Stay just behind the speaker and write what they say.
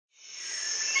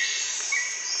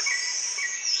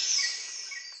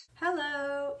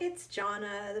it's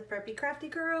Jonna, the Preppy Crafty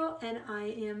Girl, and I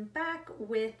am back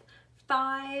with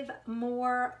 5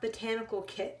 more botanical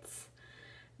kits.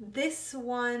 This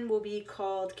one will be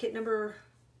called kit number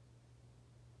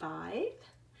 5,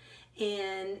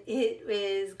 and it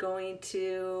is going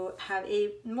to have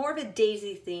more of a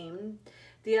daisy theme.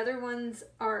 The other ones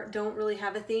don't really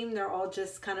have a theme. They're all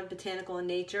just kind of botanical in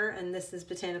nature, and this is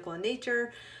botanical in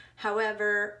nature.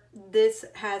 However, this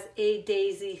has a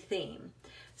daisy theme.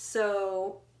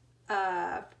 So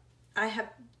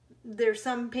there's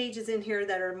some pages in here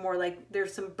that are more like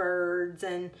there's some birds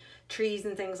and trees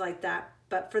and things like that.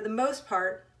 But for the most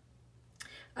part,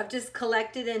 I've just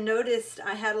collected and noticed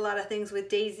I had a lot of things with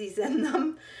daisies in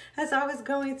them as I was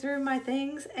going through my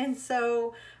things. And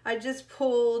so I just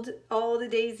pulled all the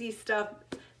daisy stuff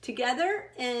together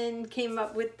and came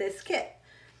up with this kit.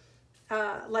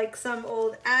 Like some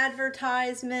old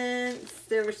advertisements,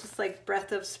 there was just like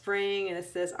Breath of Spring, and it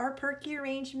says, our perky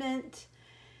arrangement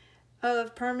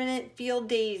of permanent field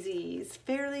daisies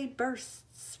fairly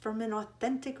bursts from an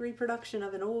authentic reproduction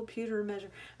of an old pewter measure.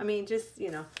 I mean, just,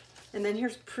 you know. And then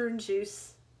here's prune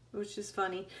juice, which is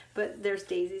funny, but there's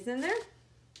daisies in there.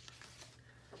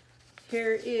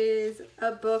 Here is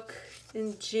a book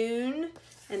in June,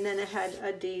 and then it had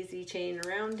a daisy chain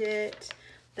around it.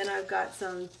 Then I've got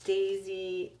some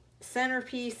daisy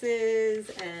centerpieces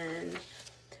and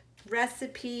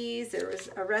recipes. There was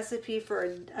a recipe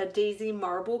for a daisy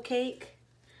marble cake.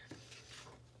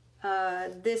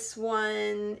 This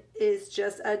one is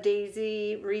just a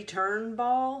daisy return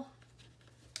ball.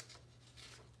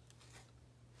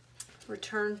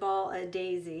 Return ball, a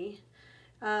daisy.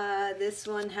 This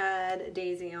one had a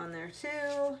daisy on there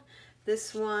too.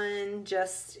 This one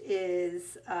just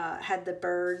is had the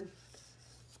bird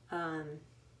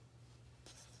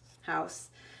house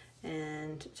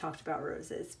and talked about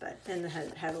roses, and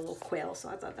had a little quail, so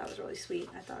I thought that was really sweet.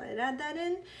 I thought I'd add that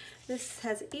in. This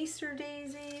has Easter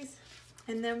daisies,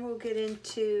 and then we'll get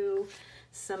into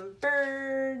some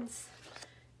birds,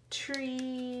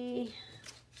 trees,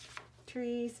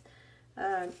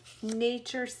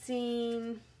 nature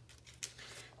scene,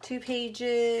 2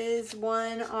 pages,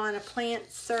 one on a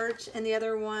plant search, and the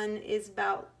other one is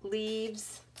about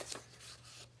leaves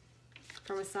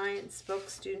from a science book,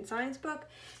 student science book,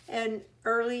 and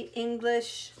early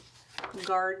English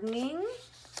gardening,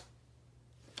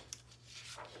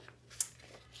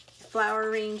 flower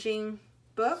arranging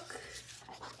book.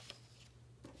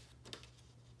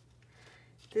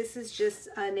 This is just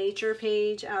a nature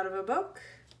page out of a book.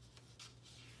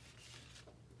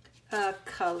 A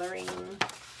coloring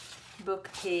book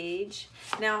page.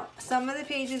 Now, some of the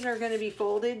pages are going to be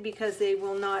folded because they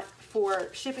will not,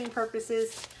 for shipping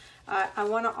purposes. I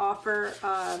want to offer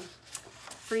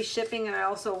free shipping, and I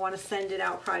also want to send it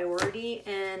out priority,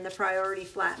 and the priority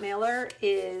flat mailer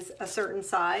is a certain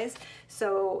size.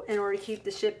 So in order to keep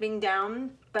the shipping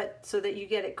down, but so that you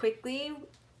get it quickly,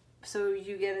 so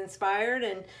you get inspired,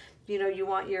 and you know you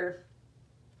want your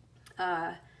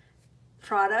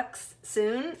products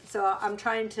soon. So I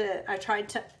tried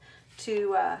to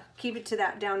keep it to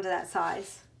down to that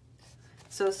size.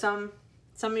 So some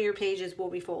of your pages will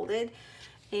be folded,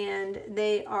 and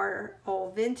they are all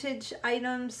vintage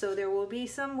items, so there will be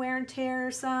some wear and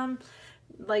tear, some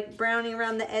like browning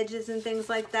around the edges and things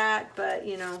like that, but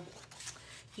you know,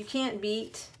 you can't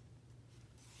beat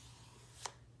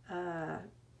the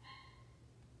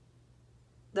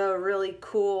really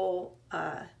cool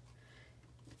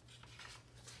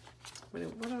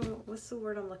what's the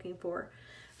word I'm looking for?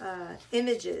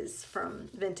 Images from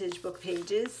vintage book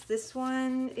pages. This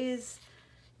one is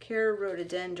Care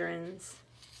Rhododendrons.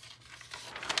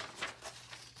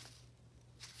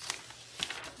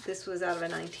 This was out of a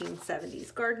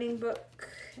 1970s gardening book.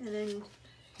 And then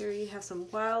here you have some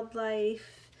wildlife,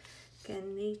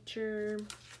 again, nature,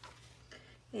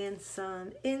 and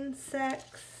some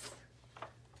insects.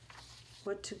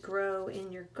 What to grow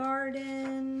in your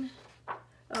garden.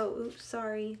 Oh, oops,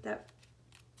 sorry, that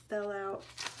fell out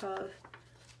of,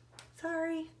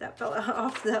 that fell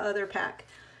off the other pack.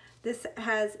 This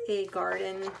has a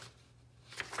garden.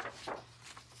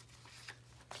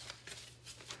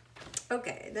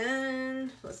 Okay,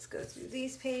 then let's go through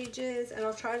these pages, and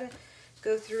I'll try to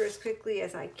go through as quickly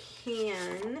as I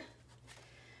can.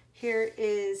 Here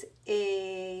is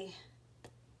a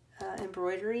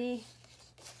embroidery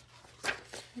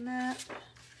map.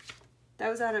 That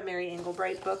was out of Mary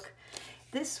Englebright book.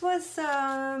 This was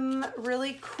some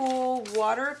really cool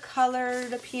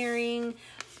watercolored appearing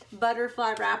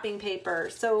butterfly wrapping paper.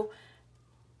 So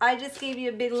I just gave you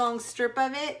a big long strip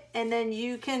of it, and then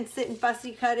you can sit and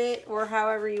fussy cut it or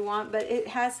however you want, but it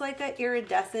has like an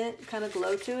iridescent kind of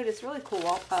glow to it. It's really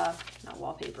cool, not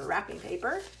wallpaper, wrapping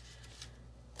paper.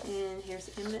 And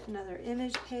here's another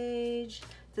image page.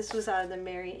 This was out of the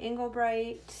Mary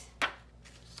Englebright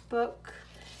book.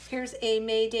 Here's a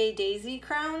May Day daisy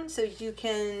crown, so you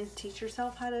can teach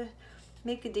yourself how to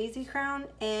make a daisy crown,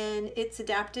 and it's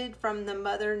adapted from the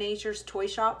Mother Nature's Toy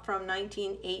Shop from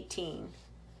 1918.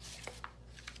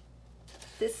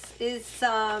 This is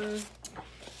some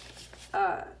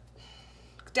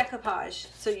decoupage,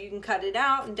 so you can cut it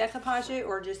out and decoupage it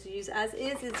or just use as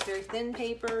is. It's very thin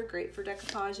paper, great for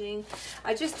decoupaging.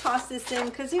 I just tossed this in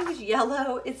because it was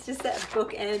yellow. It's just that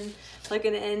book end, like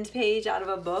an end page out of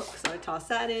a book, so I tossed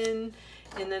that in.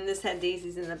 And then this had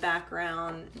daisies in the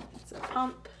background. It's a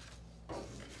pump.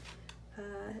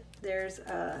 There's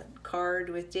a card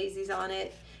with daisies on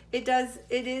it. It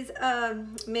is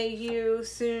may you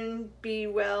soon be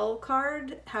well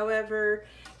card. However,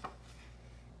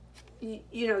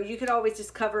 you know, you could always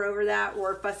just cover over that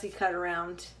or fussy cut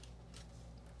around.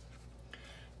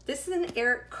 This is an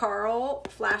Eric Carle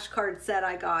flashcard set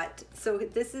I got. So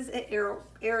this is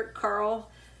Eric Carle,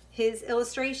 his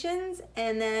illustrations,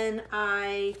 and then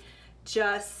I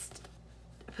just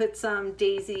put some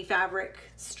daisy fabric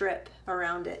strip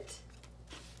around it.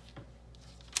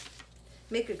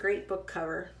 Make a great book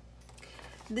cover.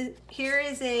 Here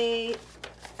is a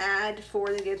ad for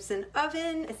the Gibson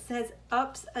oven. It says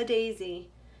ups a daisy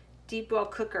deep well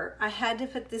cooker. I had to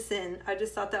put this in. I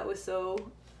just thought that was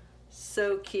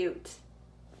so cute.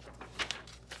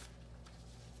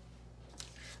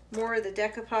 More of the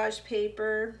decoupage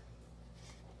paper.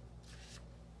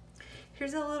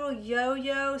 Here's a little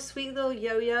yo-yo, sweet little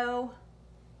yo-yo.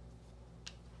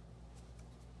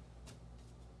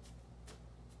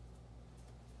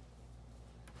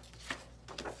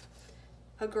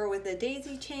 A girl with a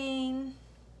daisy chain.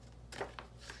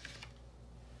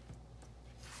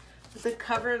 The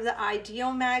cover of the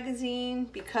Ideal magazine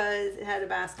because it had a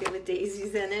basket with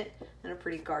daisies in it and a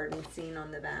pretty garden scene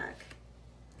on the back.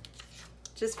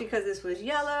 Just because this was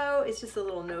yellow, it's just a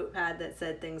little notepad that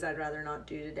said things I'd rather not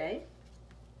do today.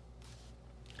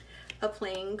 A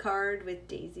playing card with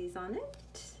daisies on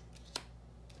it.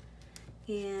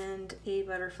 And a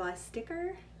butterfly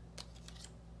sticker.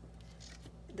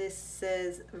 This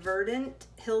says, verdant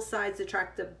hillsides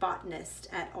attract the botanist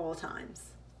at all times.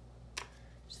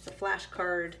 Just a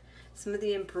flashcard. Some of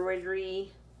the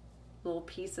embroidery, little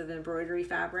piece of embroidery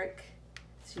fabric,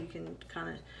 so you can kind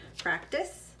of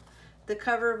practice. The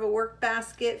cover of a work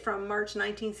basket from March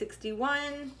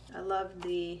 1961. I love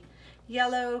the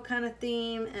yellow kind of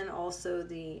theme and also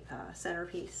the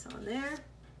centerpiece on there.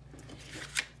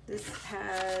 This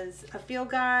has a field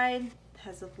guide.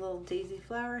 Has a little daisy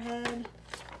flower head.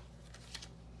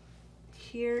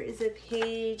 Here is a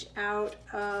page out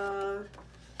of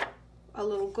a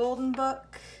little golden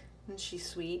book, and she's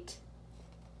sweet.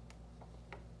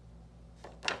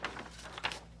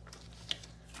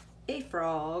 A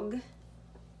frog.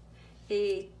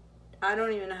 I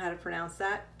don't even know how to pronounce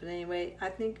that, but anyway, I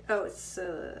think, oh, it's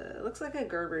looks like a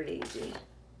Gerber daisy.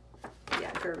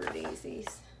 Yeah, Gerber daisies.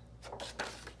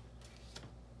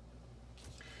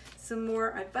 Some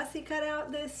more, I fussy cut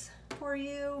out this for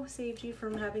you, saved you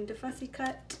from having to fussy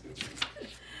cut.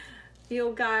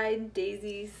 Field guide,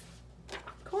 daisies,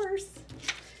 of course,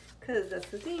 because that's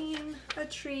the theme. A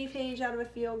tree page out of a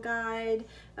field guide,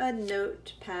 a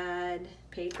notepad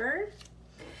paper.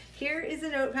 Here is a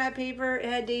notepad paper. It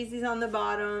had daisies on the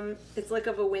bottom. It's like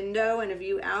of a window and a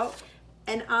view out.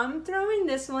 And I'm throwing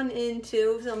this one in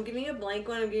too, so I'm giving a blank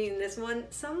one, I'm giving this one.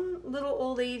 Some little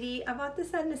old lady, I bought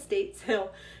this at an estate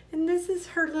sale, and this is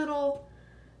her little,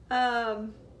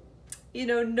 you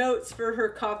know, notes for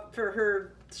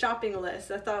her shopping list.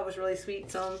 I thought it was really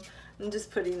sweet, so I'm just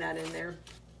putting that in there.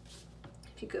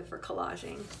 If you go for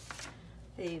collaging.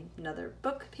 Another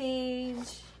book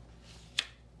page.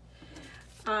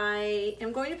 I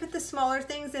am going to put the smaller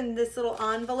things in this little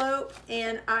envelope,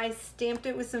 and I stamped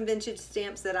it with some vintage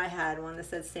stamps that I had, one that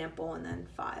said sample and then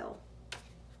file.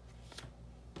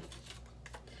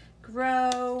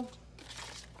 Grow,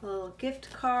 a little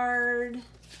gift card,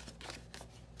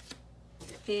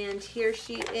 and here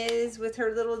she is with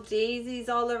her little daisies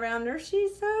all around her.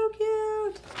 She's so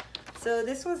cute. So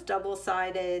this was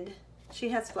double-sided. She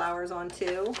has flowers on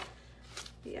too.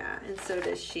 Yeah, and so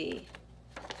does she.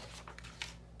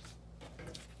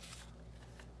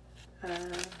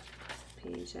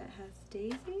 Page that has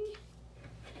daisy,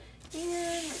 and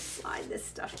let's slide this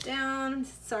stuff down.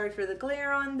 Sorry for the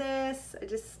glare on this.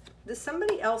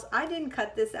 Somebody else, I didn't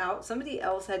cut this out. Somebody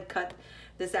else had cut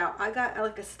this out. I got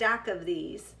like a stack of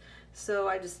these. So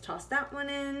I just tossed that one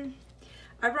in.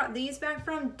 I brought these back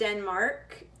from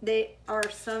Denmark. They are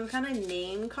some kind of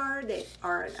name card. They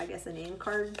are, I guess, a name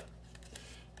card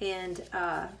and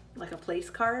like a place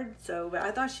card. So, but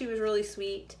I thought she was really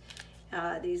sweet.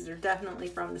 These are definitely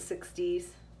from the 60s,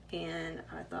 and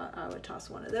I thought I would toss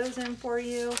one of those in for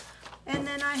you. And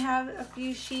then I have a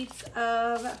few sheets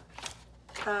of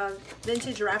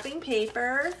vintage wrapping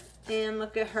paper, and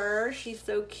look at her, she's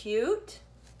so cute.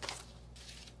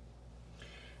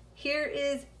 Here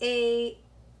is a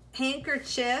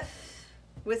handkerchief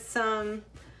with some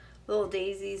little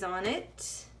daisies on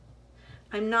it.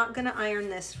 I'm not gonna iron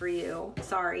this for you.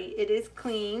 Sorry, it is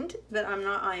cleaned, but I'm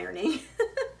not ironing.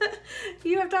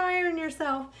 You have to iron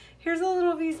yourself. Here's a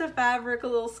little piece of fabric, a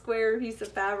little square piece of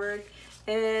fabric,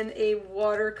 and a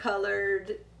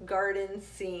watercolored garden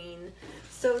scene.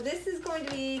 So this is going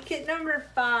to be kit number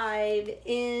 5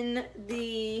 in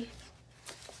the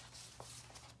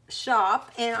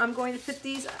shop, and I'm going to put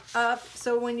these up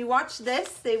so when you watch this,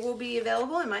 they will be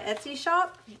available in my Etsy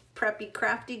shop, Preppy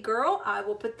Crafty Girl. I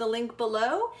will put the link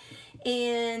below,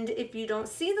 and if you don't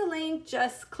see the link,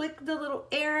 just click the little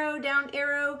arrow, down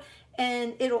arrow,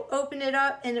 and it'll open it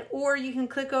up, and or you can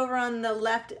click over on the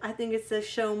left, I think it says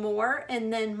show more,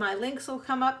 and then my links will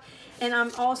come up. And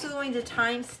I'm also going to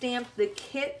timestamp the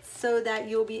kits so that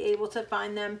you'll be able to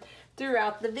find them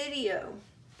throughout the video.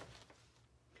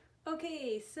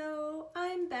 Okay, so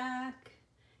I'm back,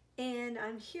 and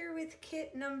I'm here with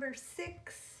kit number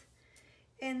 6.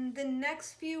 And the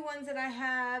next few ones that I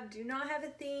have do not have a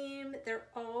theme. They're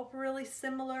all really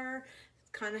similar.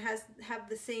 Kind of have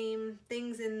the same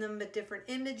things in them, but different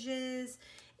images.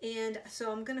 And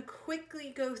so I'm gonna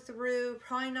quickly go through,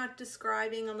 probably not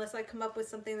describing unless I come up with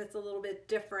something that's a little bit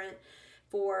different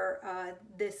for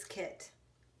this kit.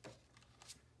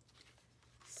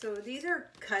 So these are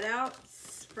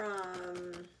cutouts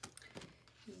from,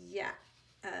 yeah,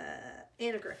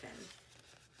 Anna Griffin.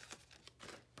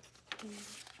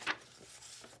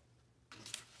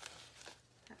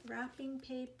 That wrapping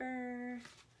paper,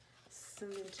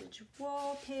 some vintage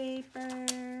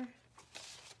wallpaper.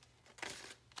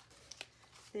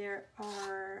 There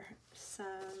are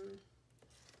some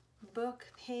book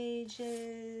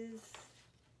pages,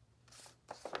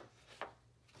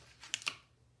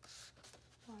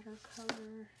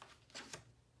 watercolor,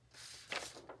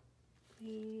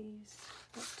 leaves,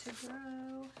 book to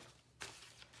grow.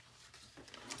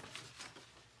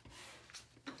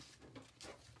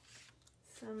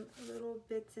 Some little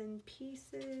bits and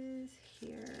pieces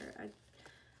here. I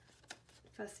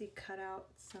fussy cut out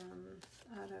some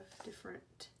out of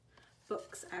different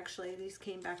books. Actually, these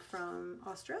came back from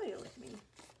Australia with me.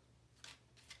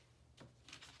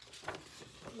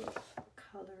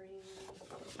 Coloring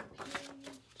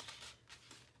page,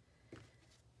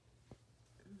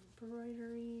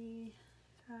 embroidery,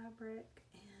 fabric,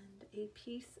 and a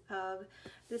piece of,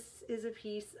 this is a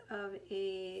piece of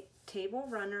a table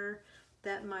runner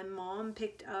that my mom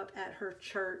picked up at her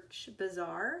church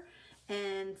bazaar.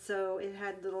 And so it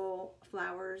had little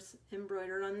flowers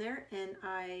embroidered on there, and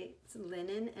it's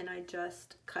linen, and I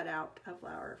just cut out a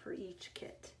flower for each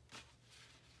kit.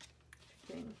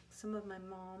 Getting some of my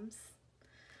mom's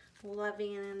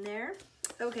loving in there.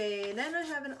 Okay, then I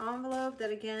have an envelope that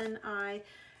again I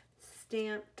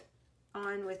stamped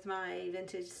on with my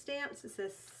vintage stamps. It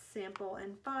says sample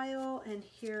and file, and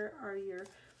here are your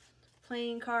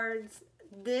playing cards.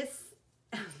 This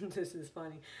this is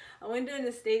funny. I went to an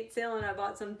estate sale and I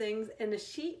bought some things, and a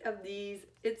sheet of these,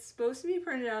 it's supposed to be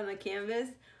printed out on a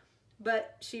canvas,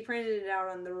 but she printed it out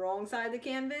on the wrong side of the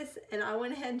canvas, and I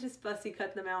went ahead and just fussy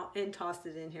cut them out and tossed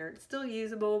it in here. It's still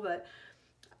usable, but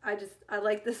I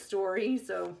like the story,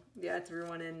 so yeah, it's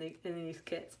everyone in these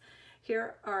kits.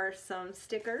 Here are some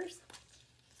stickers.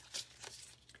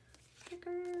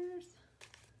 Stickers.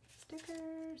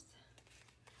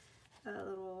 A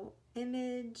little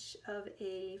image of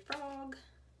a frog,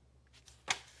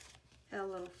 a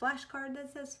little flashcard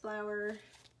that says flower,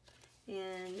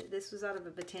 and this was out of a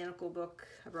botanical book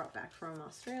I brought back from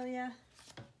Australia.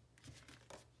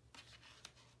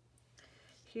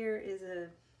 Here is a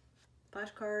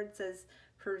flashcard that says,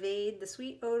 pervade the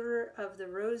sweet odor of the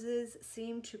roses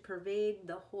seem to pervade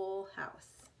the whole house.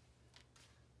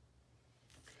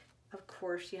 Of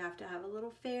course, you have to have a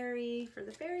little fairy for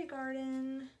the fairy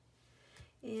garden.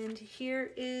 And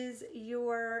here is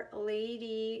your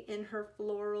lady in her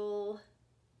floral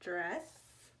dress,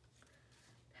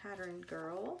 pattern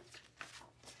girl.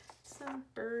 Some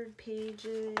bird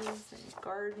pages and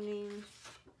gardening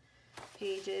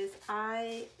pages.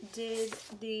 I did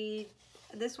the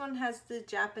This one has the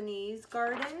Japanese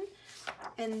garden.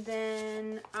 And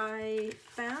then I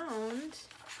found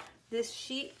this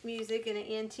sheet music in an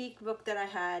antique book that I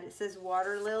had. It says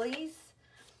water lilies,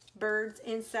 birds,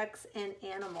 insects, and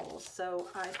animals. So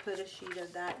I put a sheet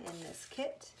of that in this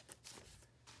kit.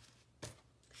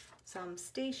 Some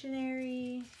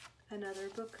stationery, another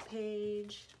book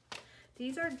page.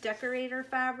 These are decorator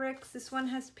fabrics. This one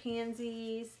has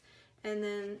pansies. And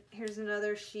then here's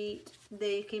another sheet.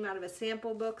 They came out of a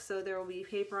sample book, so there will be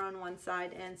paper on one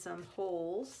side and some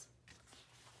holes.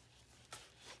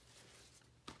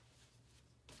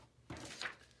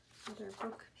 Another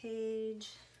book page.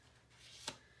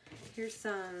 Here's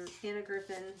some Anna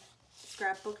Griffin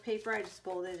scrapbook paper. I just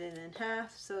folded it in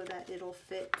half so that it'll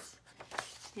fit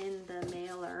in the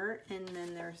mailer. And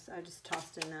then there's, I just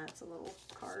tossed in that, it's a little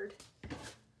card.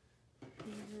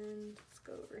 And let's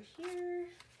go over here.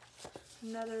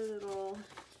 Another little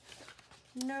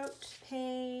note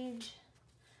page,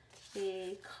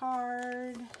 a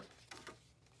card,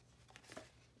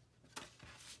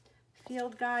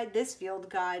 field guide. This field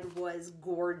guide was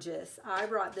gorgeous. I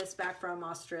brought this back from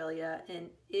Australia and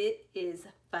it is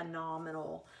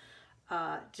phenomenal.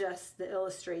 Just the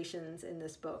illustrations in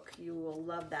this book. You will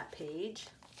love that page.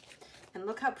 And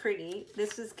look how pretty.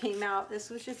 This came out,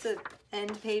 this was just an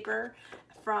end paper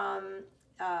from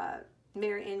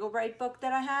Mary Englebright book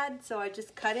that I had, so I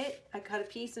just cut it. I cut a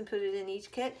piece and put it in each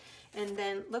kit, and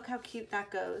then look how cute that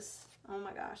goes. Oh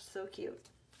my gosh, so cute.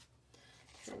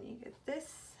 Then you get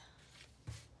this,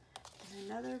 and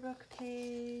another book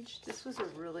page. This was a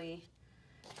really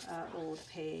old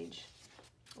page,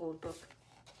 old book.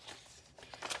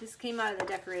 This came out of the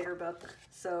decorator book,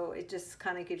 so it just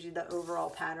kind of gives you the overall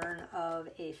pattern of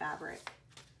a fabric.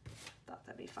 Thought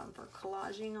that'd be fun for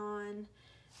collaging on.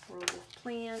 World of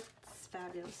Plants,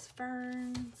 Fabulous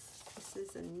Ferns. This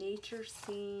is a nature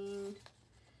scene.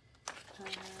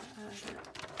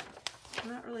 I'm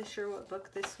not really sure what book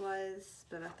this was,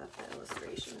 but I thought the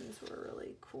illustrations were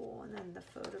really cool. And then the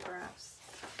photographs.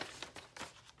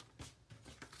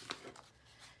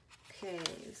 Okay,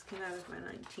 this came out of my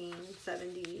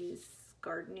 1970s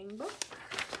gardening book.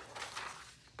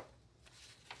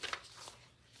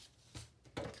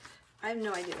 I have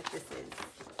no idea what this is.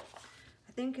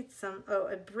 I think it's some, oh,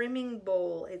 a brimming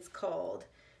bowl it's called.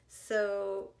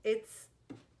 So it's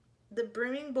the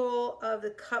brimming bowl of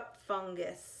the cup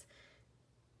fungus.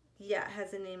 Yeah, it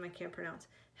has a name I can't pronounce.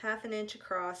 1/2 inch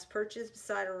across, perches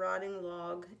beside a rotting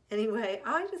log. Anyway,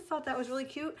 I just thought that was really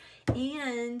cute.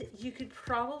 And you could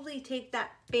probably take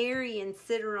that fairy and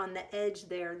sit her on the edge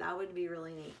there. That would be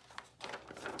really neat.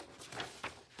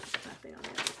 Nothing on the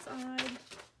other side.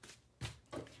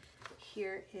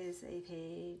 Here is a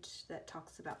page that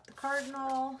talks about the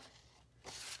cardinal.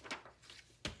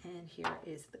 And here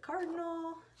is the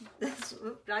cardinal.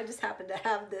 I just happened to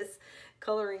have this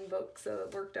coloring book, so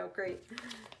it worked out great.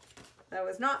 That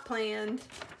was not planned.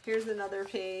 Here's another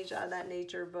page out of that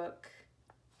nature book.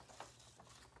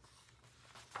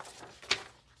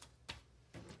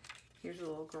 Here's a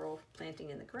little girl planting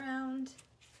in the ground.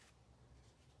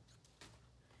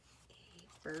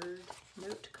 A bird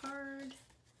note card.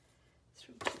 It's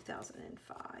from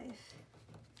 2005.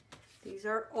 These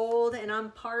are old and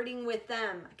I'm parting with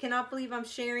them. I cannot believe I'm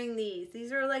sharing these.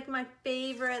 These are like my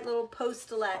favorite little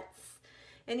postlets.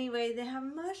 Anyway, they have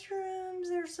mushrooms.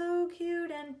 They're so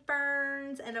cute, and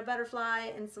ferns and a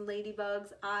butterfly and some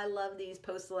ladybugs. I love these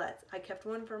postlets. I kept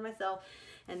one for myself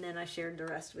and then I shared the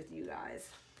rest with you guys.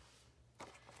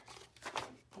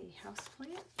 A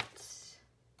houseplant.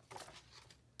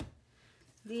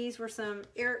 These were some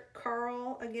Eric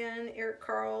Carle, again, Eric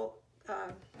Carle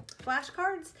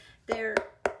flashcards. They're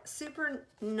super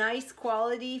nice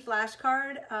quality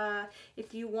flashcard.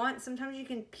 If you want, sometimes you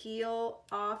can peel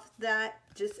off that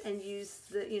just and use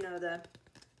the, you know,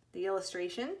 the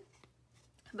illustration.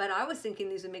 But I was thinking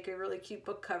these would make a really cute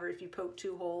book cover if you poke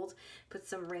 2 holes, put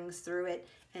some rings through it,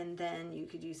 and then you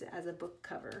could use it as a book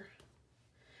cover.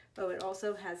 Oh, it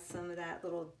also has some of that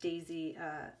little daisy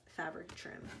fabric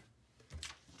trim.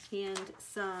 And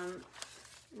some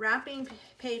wrapping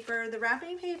paper. The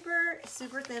wrapping paper is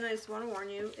super thin. I just want to warn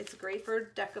you, it's great for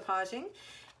decoupaging,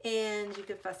 and you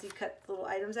could fussy cut little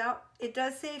items out. It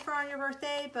does say for on your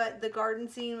birthday, but the garden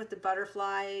scene with the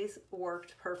butterflies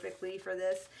worked perfectly for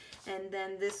this. And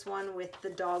then this one with the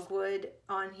dogwood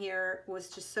on here was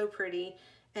just so pretty.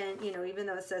 And you know, even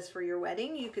though it says for your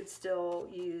wedding, you could still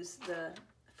use the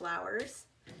flowers.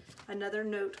 Another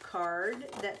note card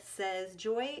that says,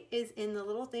 joy is in the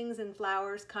little things and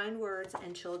flowers, kind words,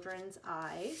 and children's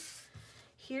eyes.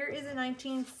 Here is a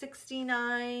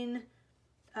 1969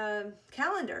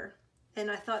 calendar. And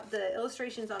I thought the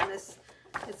illustrations on this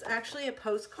It's actually a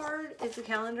postcard. It's a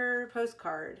calendar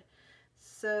postcard.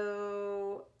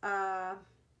 So, yeah,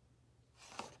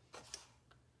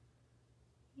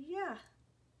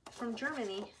 from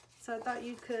Germany. So I thought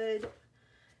you could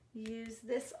use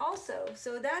this also.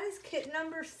 So that is kit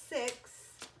number 6.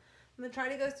 I'm gonna try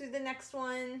to go through the next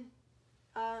one.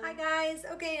 Hi guys,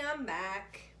 okay, I'm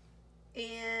back.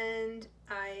 And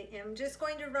I am just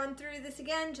going to run through this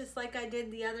again, just like I did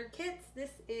the other kits. This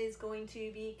is going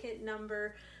to be kit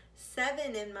number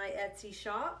 7 in my Etsy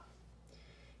shop.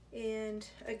 And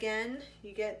again,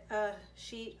 you get a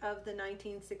sheet of the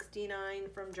 1969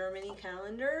 from Germany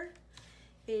calendar,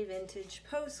 a vintage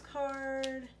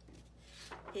postcard,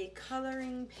 a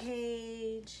coloring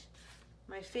page,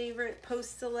 my favorite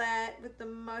post-it with the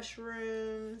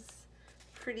mushrooms,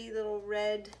 pretty little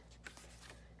red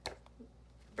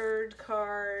bird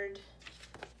card,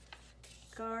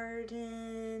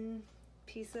 garden,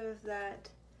 piece of that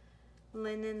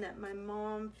linen that my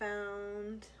mom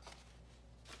found,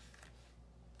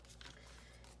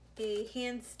 a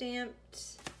hand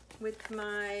stamped with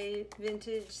my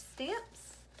vintage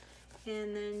stamps,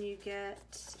 and then you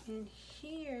get in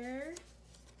here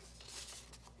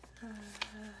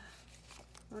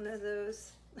one of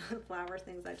those flower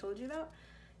things I told you about,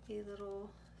 a little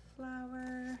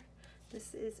flower.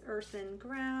 This is Earth and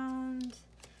Ground.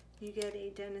 You get a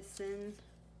Denison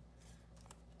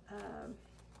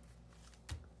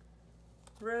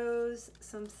rose,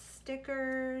 some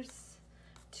stickers,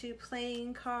 2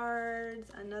 playing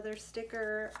cards, another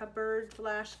sticker, a bird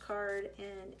flashcard,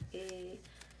 and a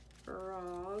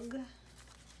frog.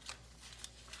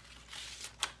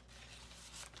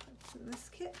 That's in this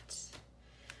kit.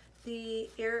 The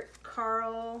Eric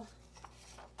Carle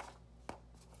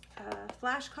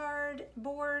flashcard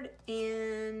board,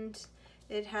 and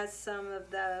it has some of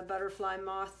the butterfly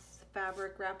moth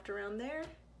fabric wrapped around there.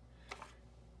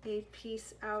 A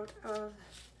piece out of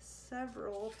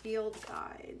several field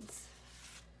guides.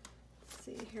 Let's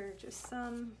see here, just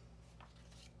some.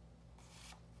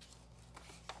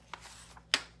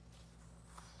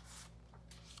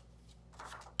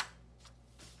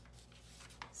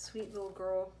 Sweet little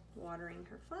girl watering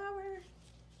her flower.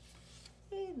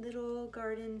 A little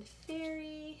garden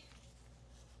fairy.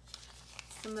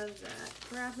 Some of that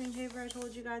wrapping paper I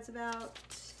told you guys about.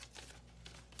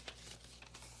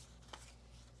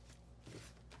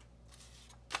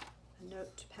 A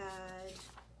notepad.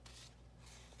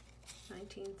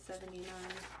 1979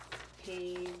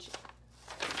 page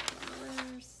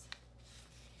flowers.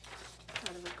 Out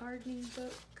of a gardening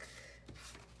book.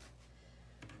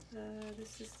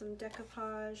 This is some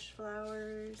decoupage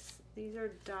flowers. These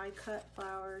are die cut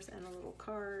flowers and a little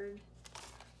card.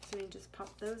 So you can just pop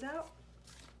those out.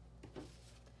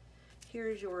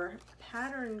 Here's your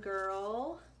pattern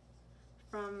girl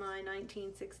from my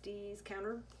 1960s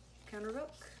counter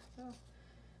book. So,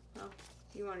 well,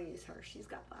 you want to use her. She's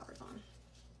got flowers on.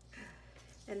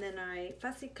 And then I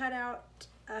fussy cut out.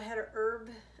 I had an herb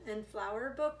and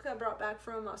flower book I brought back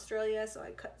from Australia, so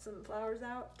I cut some flowers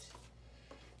out.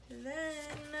 Then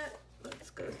let's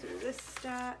go through this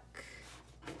stack.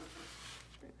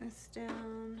 Bring this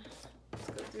down. Let's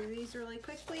go through these really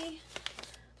quickly.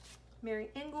 Mary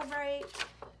Engelbright.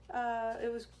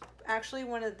 It was actually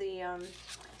one of the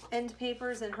end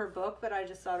papers in her book, but I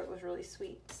just thought it was really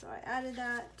sweet, so I added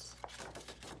that.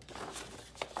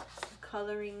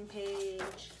 Coloring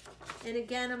page. And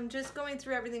again, I'm just going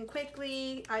through everything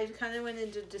quickly. I kind of went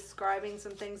into describing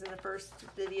some things in the first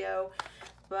video,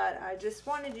 but I just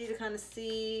wanted you to kind of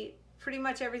see pretty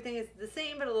much everything is the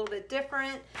same, but a little bit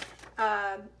different.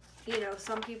 You know,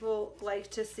 some people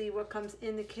like to see what comes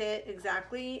in the kit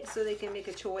exactly so they can make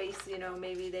a choice. You know,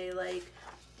 maybe they like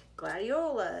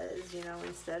gladiolas, you know,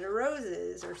 instead of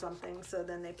roses or something. So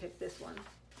then they pick this one.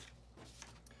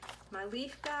 My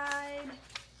leaf guide.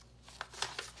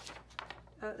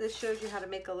 This shows you how to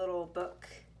make a little book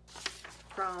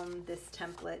from this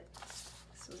template.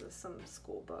 This was some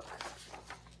school book.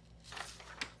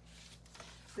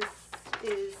 This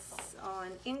is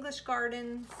on English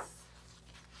gardens.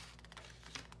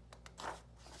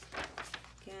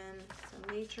 Again,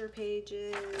 some nature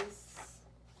pages.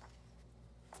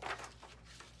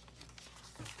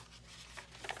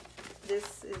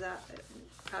 This is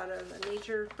out of a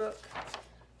nature book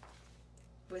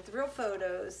with real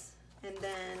photos, and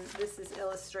then this is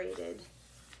illustrated.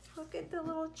 Look at the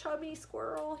little chubby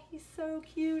squirrel. He's so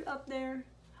cute up there.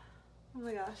 Oh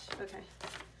my gosh. Okay,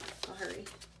 I'll hurry.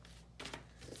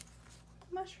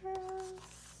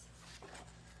 Mushrooms.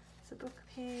 It's a book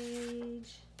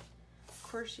page. Of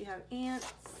course, you have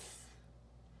ants.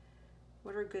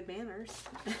 What are good manners?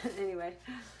 Anyway,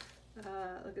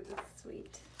 Look at this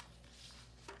sweet.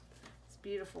 This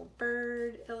beautiful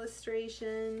bird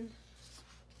illustration.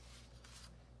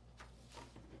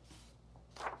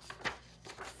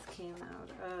 This came out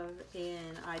of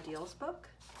an Ideals book.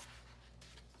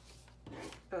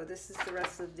 Oh, this is the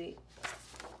rest of the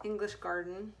English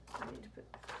garden. I need to put,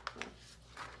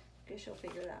 I guess you'll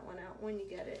figure that one out when you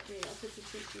get it. Maybe I'll put the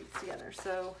two sheets together.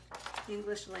 So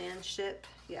English landship,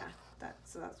 yeah,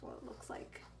 that's what it looks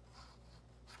like.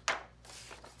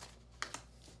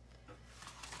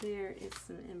 There is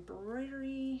some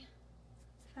embroidery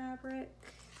fabric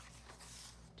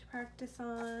to practice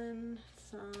on,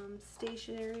 some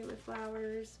stationery with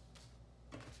flowers.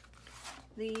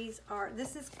 This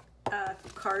is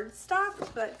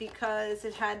cardstock, but because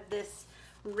it had this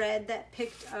red that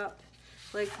picked up,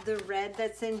 like the red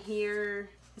that's in here,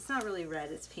 it's not really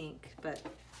red, it's pink, but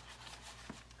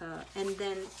and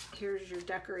then here's your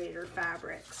decorator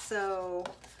fabric. So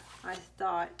I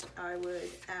thought I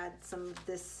would add some of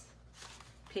this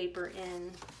paper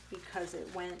in because it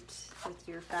went with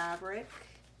your fabric.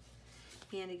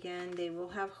 And again, they will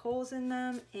have holes in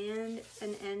them and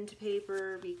an end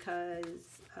paper because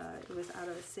it was out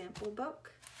of a sample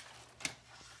book.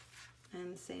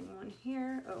 And the same one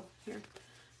here. Oh, here.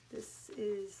 This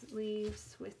is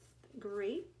leaves with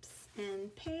grapes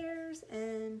and pears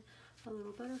and a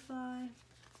little butterfly.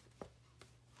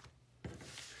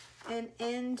 An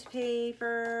end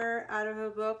paper out of a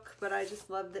book, but I just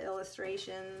love the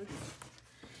illustrations.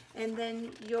 And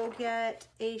then you'll get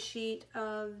a sheet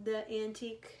of the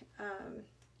antique,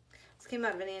 this came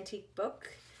out of an antique book.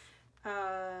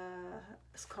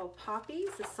 It's called Poppies,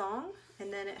 the song,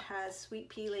 and then it has Sweet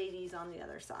Pea Ladies on the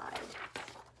other side.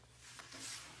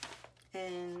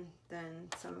 And then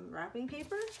some wrapping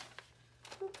paper.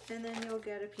 And then you'll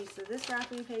get a piece of this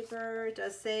wrapping paper. It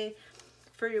does say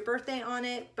for your birthday on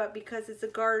it, but because it's a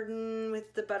garden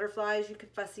with the butterflies, you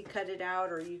could fussy cut it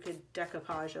out or you could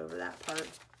decoupage over that part.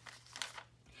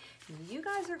 You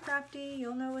guys are crafty,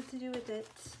 you'll know what to do with it.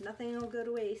 Nothing will go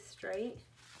to waste, right?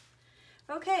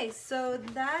 Okay, so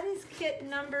that is kit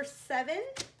number 7,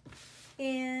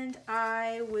 and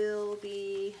I will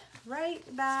be right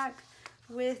back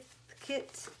with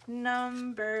kit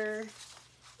number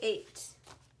 8.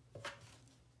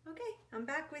 Okay, I'm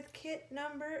back with kit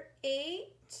number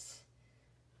 8.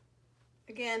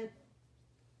 Again,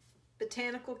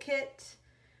 botanical kit.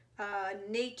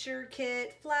 Nature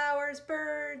kit, flowers,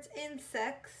 birds,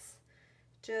 insects,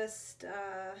 just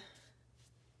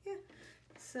yeah.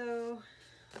 So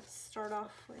let's start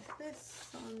off with this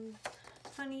on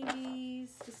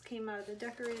honeybees. This came out of the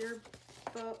decorator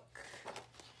book.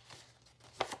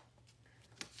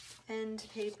 End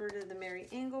paper to the Mary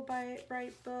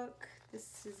Engelbright book.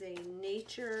 This is a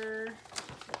nature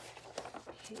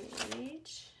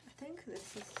page. I think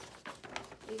this is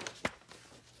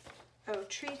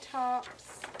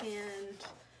treetops, and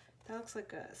that looks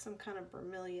like some kind of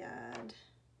bromeliad.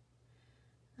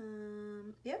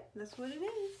 Yep, that's what it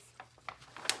is.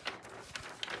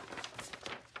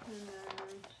 And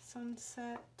then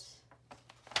sunset.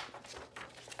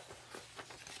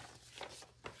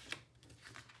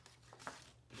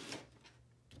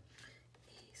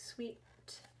 A sweet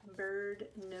bird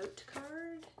note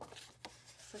card.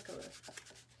 It's like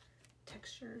a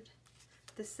textured.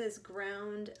 This says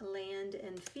ground, land,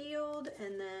 and field,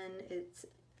 and then it's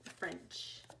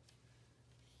French.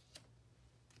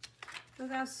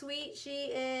 Look how sweet she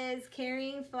is,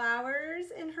 carrying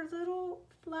flowers in her little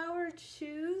flowered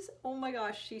shoes. Oh my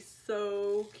gosh, she's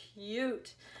so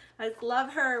cute. I just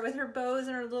love her with her bows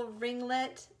and her little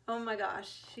ringlet. Oh my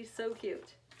gosh, she's so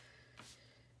cute.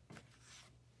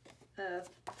 A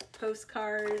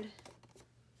postcard.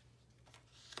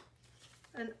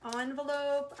 An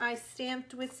envelope I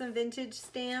stamped with some vintage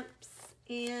stamps,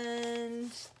 and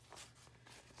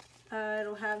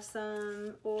it'll have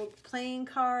some old playing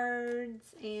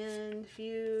cards and a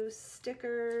few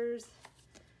stickers,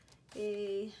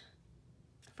 a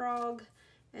frog,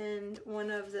 and one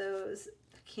of those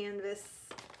canvas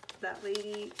that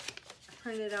lady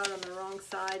printed out on the wrong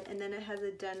side, and then it has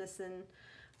a Denison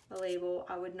label.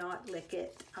 I would not lick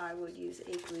it. I would use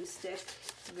a glue stick.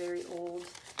 It's very old.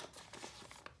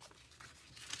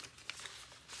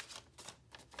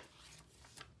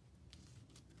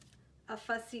 A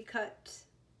fussy cut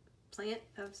plant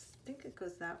of, I think it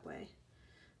goes that way,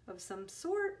 of some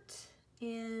sort.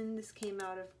 And this came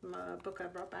out of a book I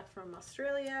brought back from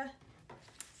Australia.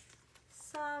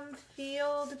 Some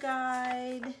field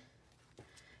guide.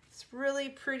 It's really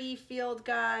pretty field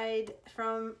guide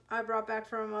I brought back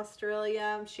from Australia.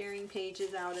 I'm sharing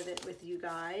pages out of it with you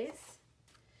guys.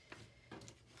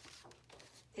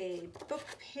 a book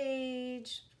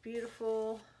page,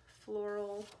 beautiful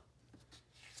floral.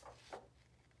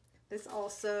 This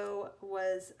also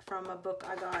was from a book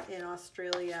I got in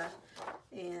Australia,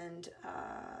 and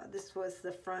this was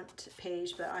the front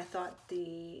page, but I thought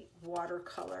the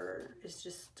watercolor is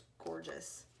just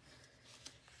gorgeous.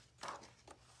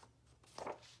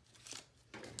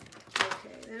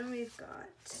 Okay, then we've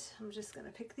got, I'm just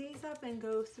gonna pick these up and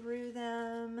go through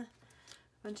them. A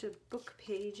bunch of book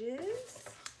pages.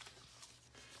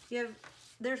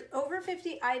 There's over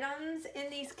 50 items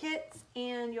in these kits,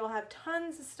 and you'll have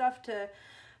tons of stuff to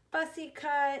fussy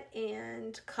cut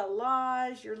and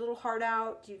collage your little heart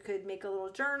out. You could make a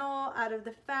little journal out of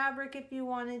the fabric if you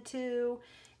wanted to,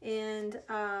 and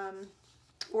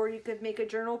or you could make a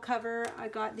journal cover. I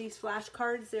got these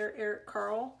flashcards. They're Eric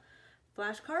Carle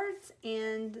flashcards,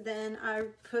 and then I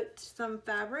put some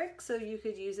fabric so you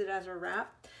could use it as a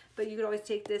wrap. But you could always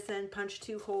take this and punch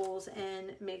 2 holes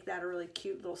and make that a really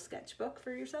cute little sketchbook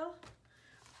for yourself.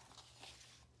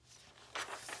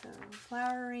 So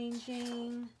flower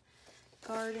arranging,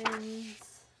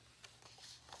 gardens,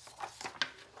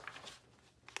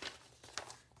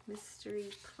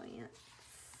 mystery plants.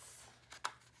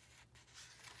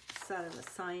 It's out of a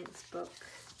science book,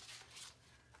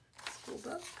 school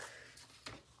book.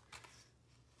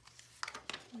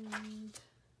 And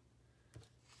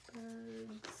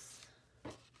birds,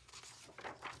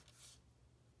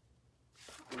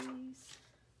 puppies,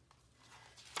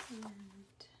 and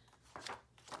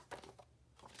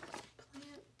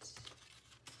plant,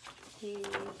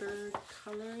 a bird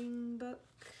coloring book.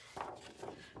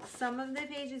 Some of the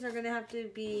pages are going to have to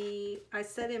be, I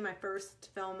said in my first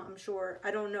film, I'm sure,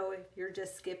 I don't know if you're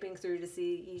just skipping through to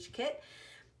see each kit,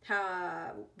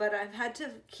 but I've had to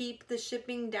keep the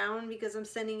shipping down because I'm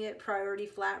sending it priority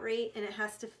flat rate, and it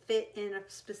has to fit in a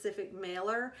specific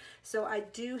mailer. So I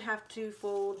do have to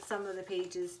fold some of the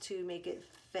pages to make it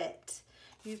fit.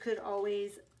 You could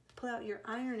always pull out your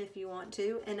iron if you want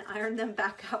to and iron them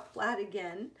back out flat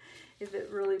again if it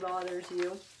really bothers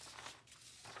you.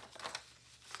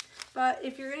 But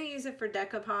if you're going to use it for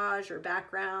decoupage or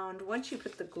background, once you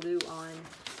put the glue on,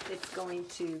 it's going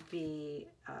to be,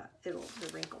 the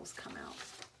wrinkles come out.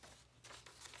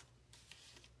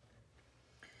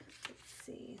 Let's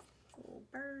see, little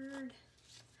bird.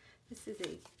 This is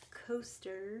a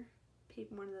coaster,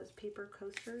 one of those paper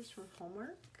coasters from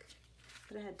Hallmark.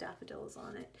 But it had daffodils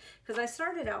on it. Because I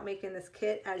started out making this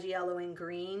kit as yellow and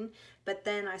green, but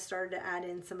then I started to add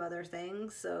in some other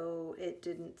things, so it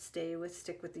didn't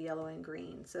stick with the yellow and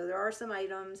green. So there are some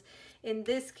items in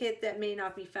this kit that may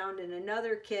not be found in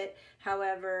another kit.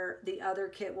 However, the other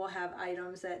kit will have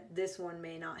items that this one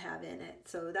may not have in it.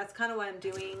 So that's kind of why I'm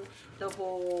doing the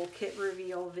whole kit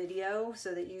reveal video,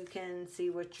 so that you can see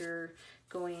what you're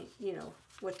going,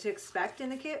 what to expect in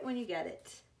the kit when you get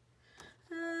it.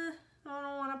 I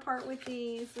don't want to part with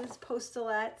these. These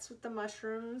postalettes with the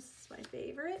mushrooms. It's my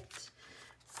favorite.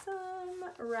 Some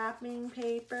wrapping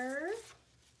paper.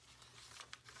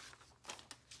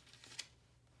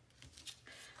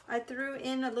 I threw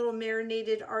in a little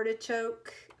marinated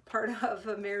artichoke, part of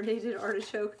a marinated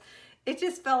artichoke. It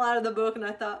just fell out of the book, and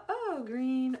I thought, oh,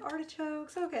 green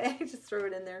artichokes. Okay, just throw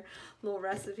it in there. Little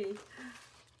recipe.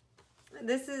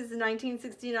 This is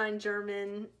 1969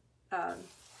 German,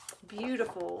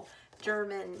 beautiful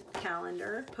German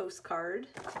calendar, postcard.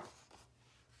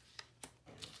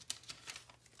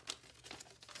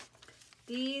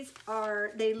 These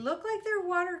are, they look like they're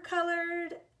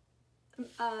watercolored,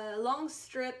 long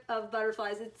strip of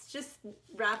butterflies. It's just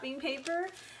wrapping paper,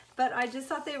 but I just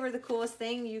thought they were the coolest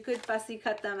thing. You could fussy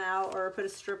cut them out or put a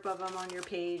strip of them on your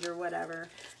page or whatever.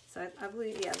 So I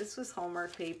believe, yeah, this was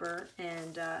Hallmark paper,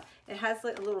 and it has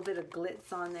like a little bit of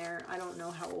glitz on there. I don't know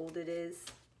how old it is,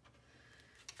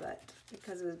 but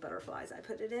because it was butterflies, I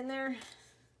put it in there.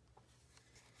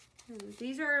 And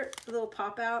these are little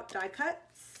pop-out die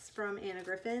cuts from Anna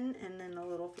Griffin, and then a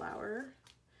little flower.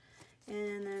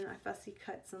 And then I fussy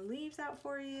cut some leaves out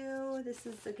for you. This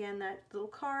is, again, that little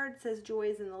card. It says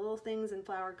joys in the little things and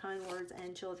flower, kind words,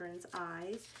 and children's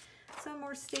eyes. Some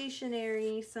more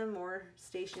stationery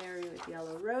with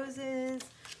yellow roses.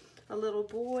 A little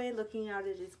boy looking out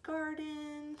at his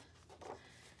garden.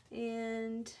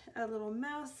 And a little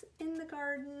mouse in the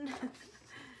garden.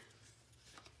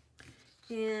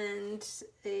 And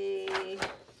a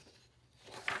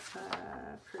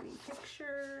pretty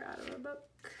picture out of a book.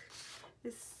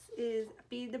 This is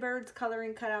Feed the Birds, color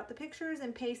and cut out the pictures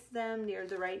and paste them near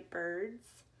the right birds.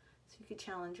 So you could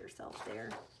challenge yourself there.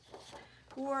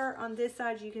 Or on this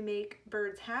side, you can make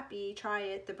birds happy. Try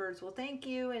it, the birds will thank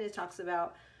you. And it talks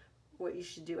about what you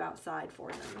should do outside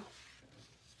for them.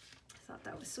 I thought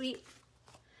that was sweet.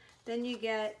 Then you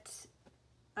get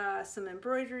some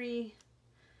embroidery,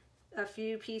 a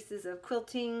few pieces of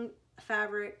quilting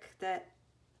fabric that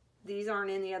these aren't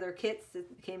in the other kits. It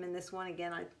came in this one.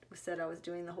 Again, I said I was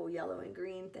doing the whole yellow and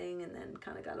green thing and then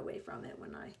kind of got away from it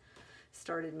when I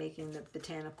started making the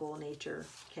botanical nature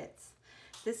kits.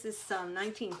 This is some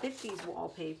 1950s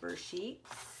wallpaper sheets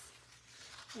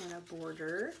and a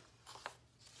border.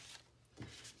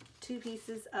 2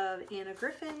 pieces of Anna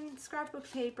Griffin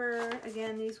scrapbook paper.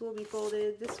 Again, these will be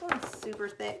folded. This one's super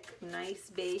thick, nice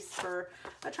base for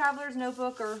a traveler's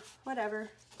notebook or whatever.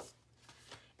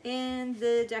 And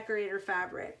the decorator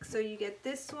fabric. So you get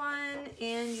this one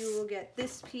and you will get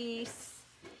this piece,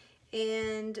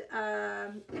 and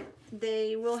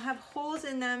they will have holes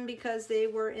in them because they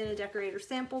were in a decorator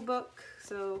sample book.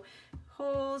 So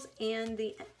holes, and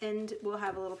the end will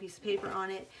have a little piece of paper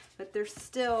on it, but there's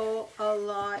still a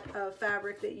lot of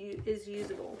fabric that is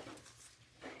usable.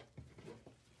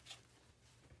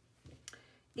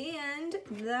 And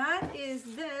that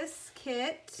is this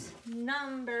kit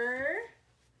number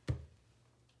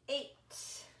 8.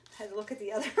 I had to look at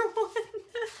the other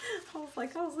one.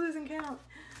 I was losing count.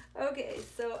 Okay,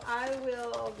 so I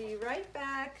will be right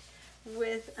back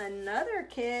with another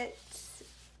kit,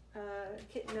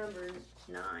 kit number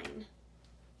 9.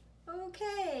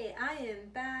 Okay, I am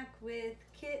back with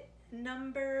kit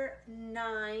number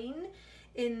 9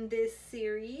 in this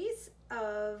series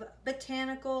of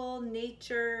botanical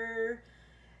nature,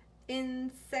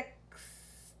 insects,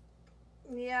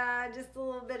 yeah, just a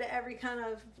little bit of every kind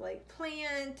of like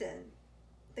plant and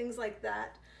things like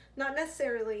that. Not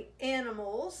necessarily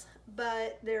animals,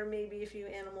 but there may be a few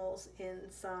animals in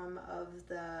some of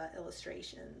the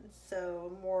illustrations.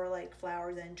 So more like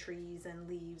flowers and trees and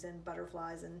leaves and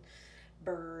butterflies and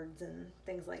birds and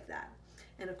things like that.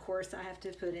 And of course I have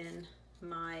to put in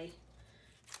my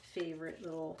favorite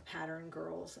little pattern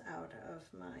girls out of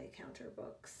my counter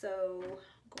book. So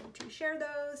I'm going to share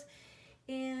those.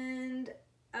 And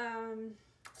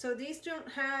so these don't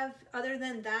have, other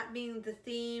than that being the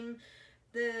theme,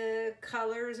 the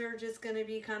colors are just going to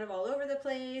be kind of all over the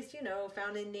place, you know,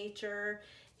 found in nature,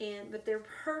 but they're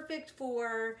perfect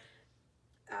for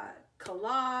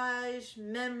collage,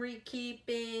 memory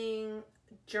keeping,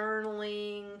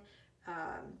 journaling,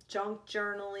 junk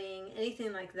journaling,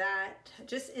 anything like that.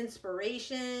 Just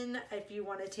inspiration if you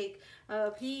want to take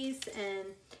a piece and,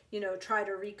 you know, try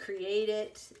to recreate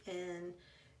it. And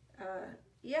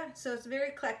yeah, so it's very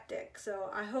eclectic. So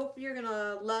I hope you're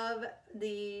gonna love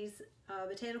these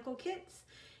botanical kits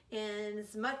and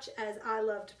as much as I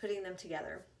loved putting them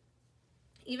together.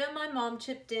 Even my mom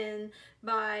chipped in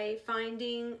by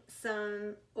finding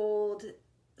some old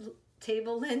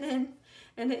table linen,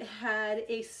 and it had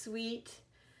a sweet,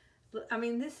 I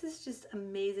mean, this is just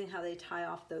amazing how they tie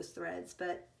off those threads,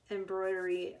 but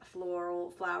embroidery floral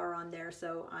flower on there.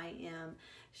 So I am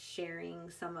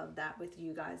sharing some of that with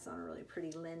you guys on a really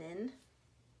pretty linen.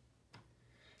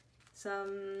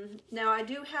 Now I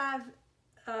do have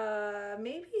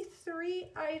maybe 3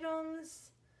 items.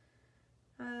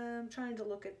 I'm trying to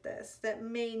look at this that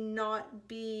may not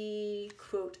be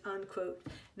quote unquote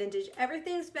vintage.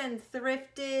 Everything's been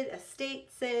thrifted,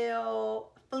 estate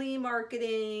sale, flea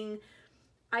marketing,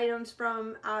 items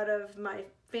from out of my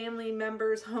family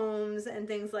members' homes and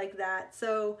things like that.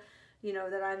 So, you know,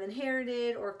 that I've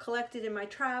inherited or collected in my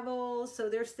travels. So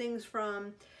there's things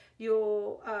from,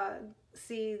 you'll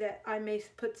see that I may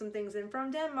put some things in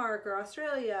from Denmark or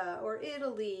Australia or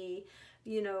Italy,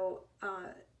 you know,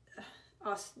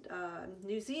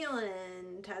 New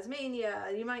Zealand, Tasmania.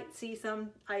 You might see some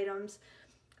items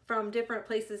from different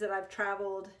places that I've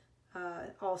traveled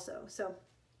also. So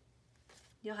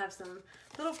you'll have some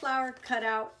little flower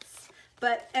cutouts,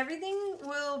 but everything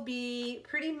will be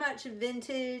pretty much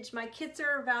vintage. My kits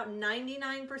are about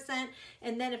 99%,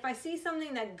 and then if I see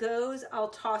something that goes, I'll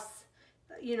toss,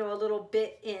 you know, a little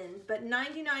bit in. But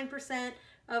 99%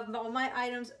 of all my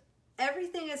items,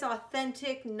 everything is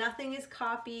authentic, nothing is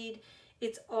copied.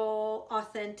 It's all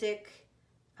authentic.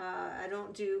 I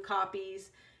don't do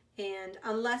copies, and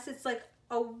unless it's like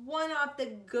a one-off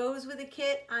that goes with a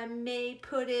kit, I may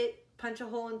punch a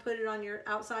hole and put it on your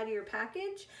outside of your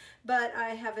package, but I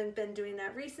haven't been doing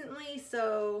that recently.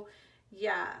 So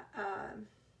yeah,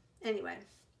 anyway.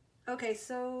 Okay,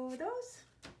 so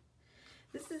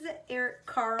this is an Eric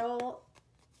Carle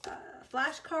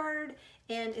flashcard,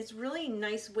 and it's really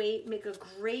nice weight, make a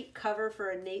great cover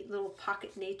for a little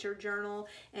pocket nature journal.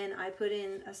 And I put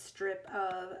in a strip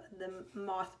of the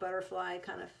moth butterfly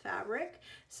kind of fabric,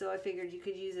 so I figured you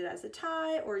could use it as a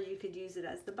tie or you could use it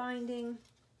as the binding.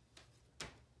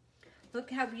 Look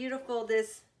how beautiful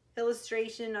this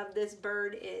illustration of this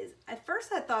bird is, at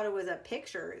first I thought it was a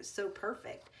picture. It's so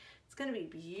perfect. It's going to be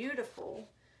beautiful.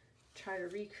 Try to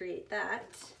recreate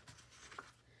that.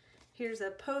 Here's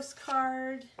a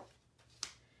postcard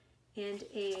and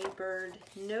a bird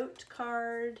note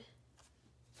card.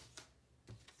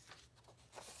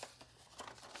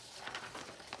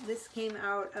 This came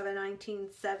out of a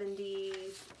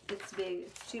 1970s. It's big.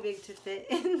 It's too big to fit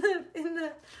in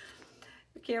the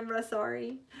camera.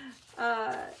 Sorry.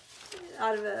 Out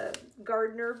of a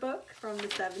Gardner book from the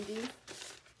 70s.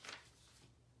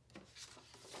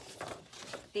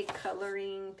 A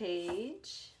coloring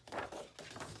page.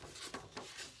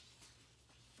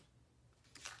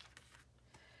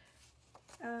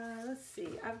 Let's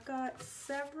see. I've got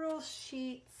several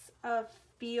sheets of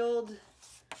field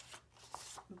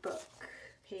book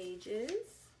pages.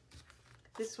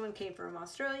 This one came from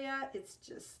Australia. It's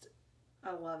just,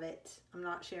 I love it. I'm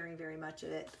not sharing very much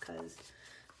of it because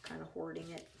I'm kind of hoarding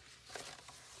it.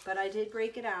 But I did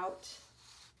break it out.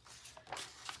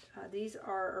 These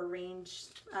are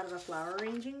arranged out of a flower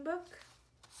arranging book.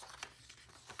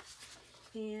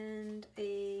 And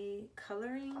a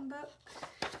coloring book.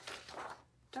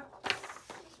 Ducks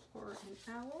or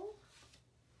an owl.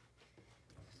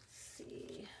 Let's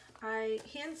see. I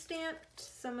hand stamped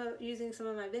using some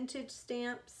of my vintage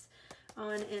stamps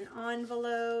on an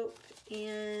envelope,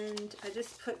 and I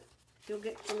just put, you'll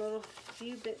get a little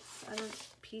few bits,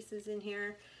 pieces in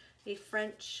here. A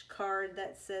French card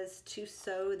that says to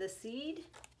sow the seed.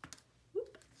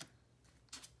 Whoop.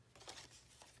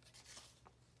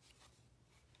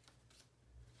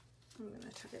 I'm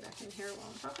gonna tuck it back in here while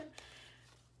I'm talking.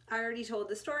 I already told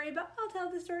the story, but I'll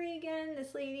tell the story again.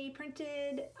 This lady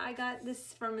printed, I got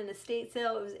this from an estate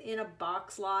sale. It was in a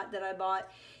box lot that I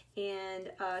bought,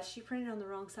 and she printed on the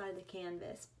wrong side of the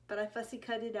canvas, but I fussy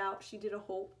cut it out. She did a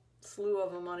whole slew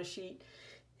of them on a sheet,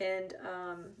 and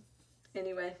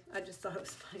anyway, I just thought it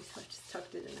was funny, so I just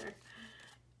tucked it in there.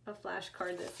 A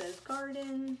flashcard that says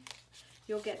garden.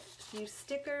 You'll get a few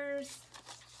stickers.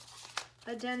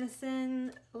 A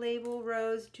Denison label,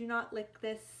 Rose, do not lick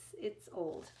this, it's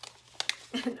old.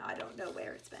 And I don't know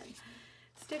where it's been.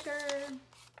 Sticker,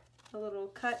 a little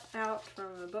cut out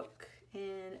from a book,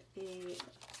 and a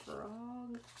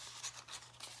frog.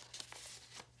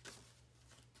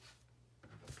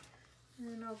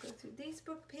 And I'll go through these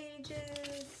book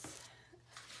pages.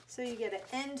 So you get an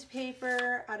end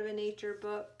paper out of a nature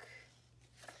book,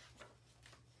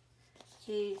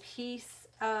 a piece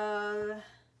of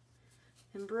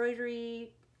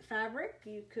embroidery fabric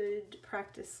you could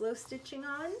practice slow stitching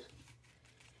on,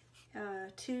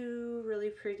 two really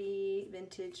pretty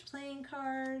vintage playing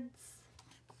cards,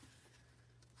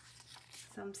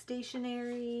 some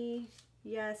stationery.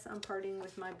 Yes, I'm parting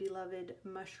with my beloved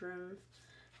mushroom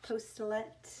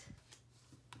postulette.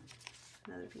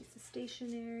 Another piece of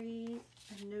stationery,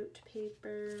 a note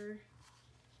paper,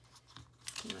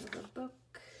 another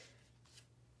book,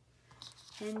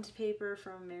 end paper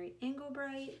from Mary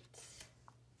Englebright,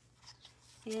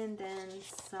 and then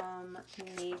some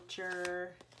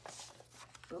nature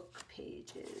book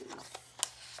pages.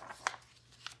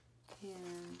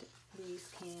 And these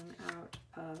came out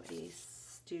of a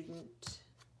student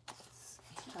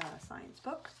science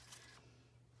book.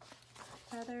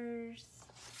 Feathers.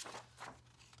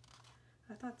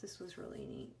 I thought this was really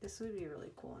neat. This would be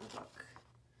really cool in a book.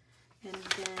 And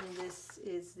then this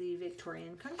is the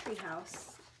Victorian country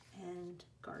house and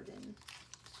garden.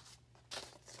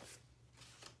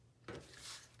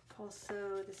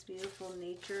 Also, this beautiful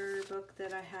nature book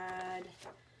that I had.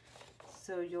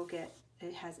 So you'll get,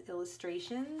 it has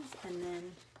illustrations, and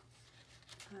then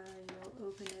you'll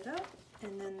open it up,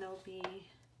 and then there'll be,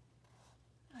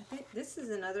 I think this is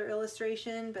another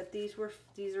illustration, but these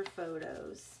are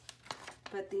photos.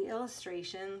 But the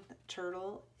illustration, the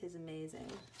turtle, is amazing.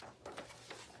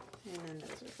 And then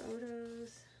those are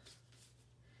photos.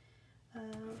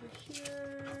 Over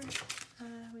here,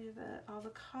 we have an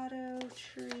avocado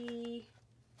tree.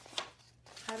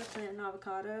 How to plant an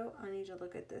avocado. I need to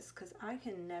look at this because I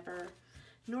can never.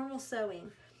 Normal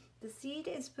sowing. The seed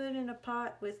is put in a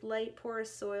pot with light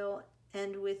porous soil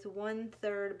and with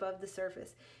 1/3 above the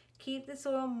surface. Keep the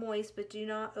soil moist, but do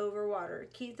not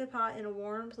overwater. Keep the pot in a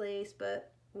warm place,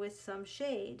 but with some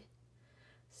shade.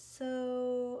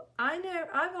 So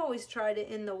I've always tried it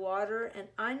in the water, and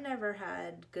I never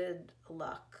had good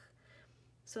luck.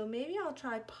 So maybe I'll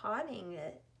try potting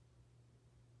it.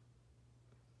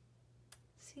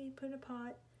 See, put a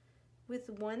pot with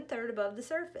 1/3 above the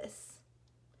surface.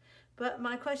 But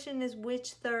my question is,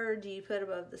 which third do you put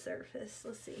above the surface?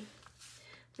 Let's see.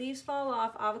 Leaves fall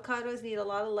off. Avocados need a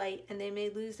lot of light, and they may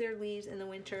lose their leaves in the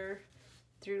winter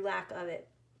through lack of it.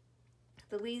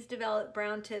 The leaves develop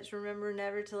brown tips. Remember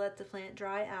never to let the plant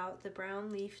dry out. The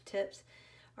brown leaf tips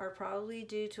are probably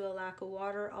due to a lack of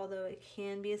water, although it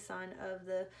can be a sign of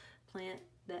the plant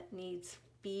that needs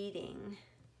feeding.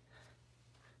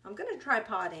 I'm going to try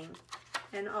potting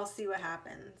and I'll see what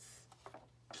happens.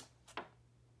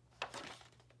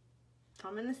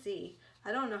 I'm going to see.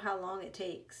 I don't know how long it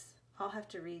takes. I'll have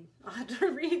to read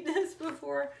this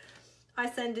before I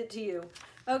send it to you.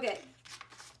 Okay.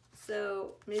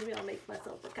 So maybe I'll make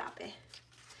myself a copy.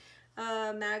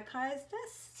 Magpie's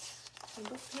Nest, some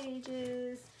book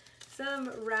pages, some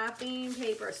wrapping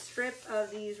paper, a strip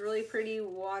of these really pretty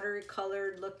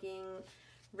watercolored looking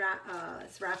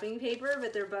wrapping paper,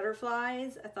 but they're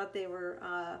butterflies. I thought they were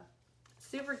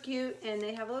super cute and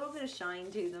they have a little bit of shine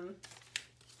to them.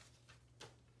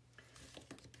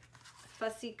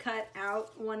 Fussy cut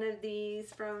out one of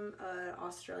these from an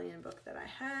Australian book that I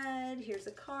had. Here's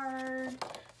a card.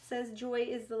 It says, joy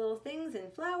is the little things in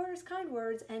flowers, kind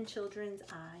words, and children's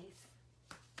eyes.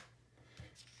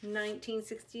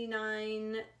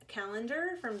 1969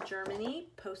 calendar from Germany,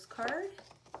 postcard.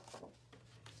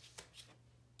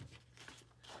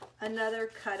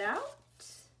 Another cutout.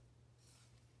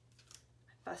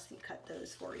 I fussy cut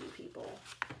those for you people.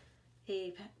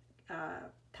 A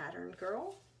pattern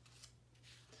girl.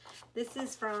 This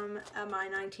is from my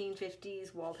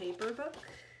 1950s wallpaper book.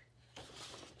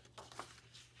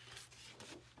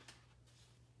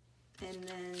 And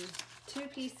then 2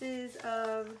 pieces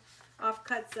of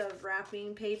offcuts of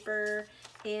wrapping paper.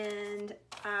 And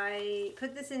I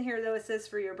put this in here, though it says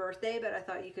for your birthday, but I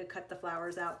thought you could cut the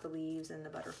flowers out, the leaves and the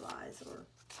butterflies, or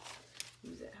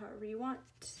use it however you want.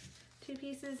 2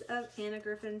 pieces of Anna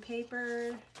Griffin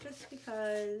paper, just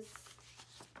because.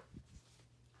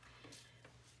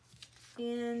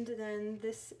 And then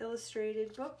this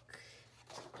illustrated book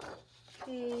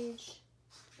page.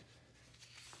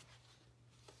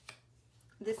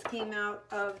 This came out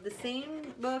of the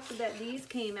same book that these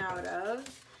came out of.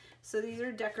 So these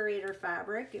are decorator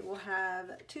fabric. It will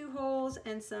have 2 holes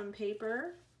and some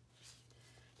paper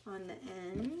on the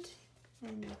end.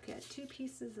 And you get 2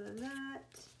 pieces of that.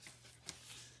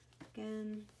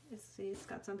 Again, it's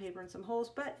got some paper and some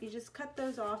holes, but you just cut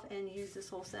those off and use this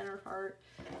whole center part.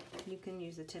 You can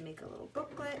use it to make a little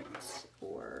booklet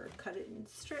or cut it in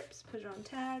strips, put it on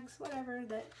tags, whatever.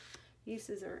 That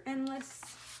uses are endless.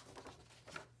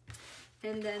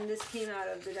 And then this came out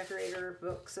of the decorator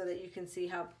book so that you can see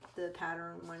how the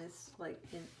pattern when it's like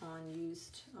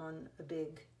used on a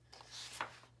big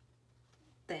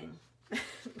thing.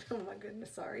 Oh my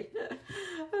goodness, sorry.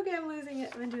 Okay, I'm losing it.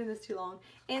 I've been doing this too long.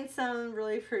 And some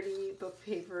really pretty book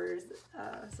papers,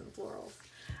 some florals.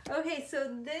 Okay,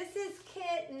 so this is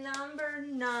kit number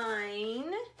 9.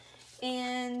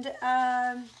 And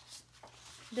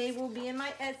they will be in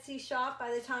my Etsy shop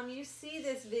by the time you see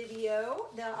this video.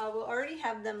 I will already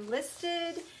have them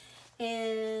listed.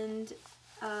 And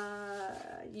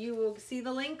you will see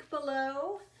the link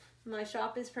below. My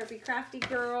shop is Preppy Crafty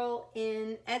Girl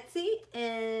in Etsy,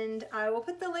 and I will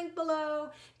put the link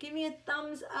below. Give me a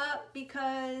thumbs up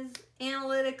because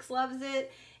analytics loves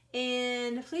it,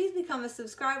 and please become a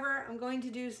subscriber. I'm going to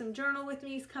do some journal with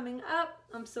me's coming up.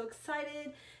 I'm so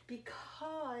excited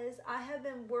because I have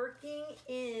been working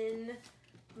in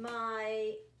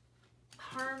my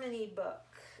Harmony book.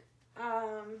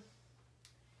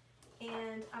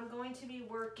 And I'm going to be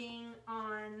working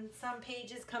on some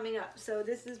pages coming up. So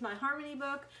this is my Harmony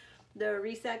book. The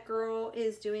Reset Girl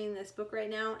is doing this book right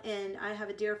now, and I have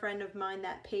a dear friend of mine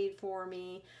that paid for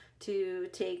me to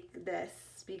take this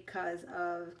because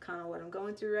of kind of what I'm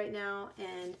going through right now.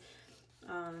 And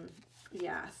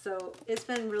yeah, so it's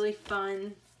been really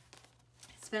fun.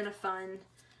 It's been a fun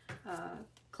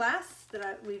class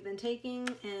that we've been taking,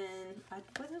 and I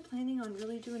wasn't planning on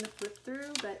really doing a flip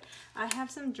through, but I have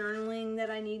some journaling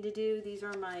that I need to do. These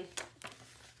are my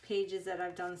pages that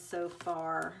I've done so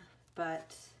far,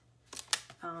 but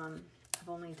I've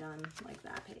only done like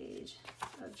that page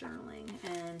of journaling,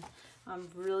 and I'm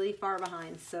really far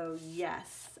behind. So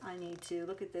yes, I need to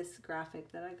look at this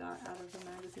graphic that I got out of the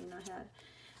magazine I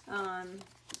had.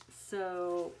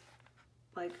 So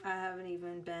like I haven't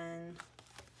even been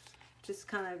just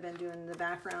kind of been doing the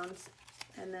backgrounds,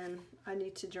 and then I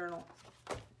need to journal.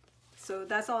 So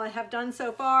that's all I have done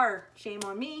so far. Shame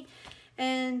on me.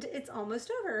 And it's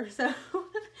almost over. So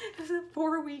it was a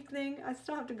 4-week thing. I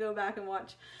still have to go back and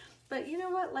watch. But you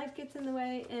know what? Life gets in the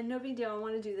way, and no big deal. I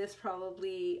want to do this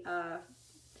probably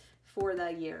for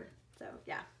the year. So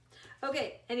yeah.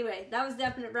 Okay, anyway, that was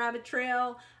Definite Rabbit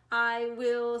Trail. I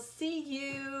will see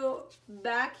you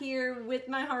back here with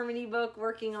my Harmony book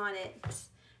working on it.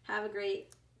 Have a great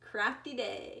crafty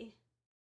day.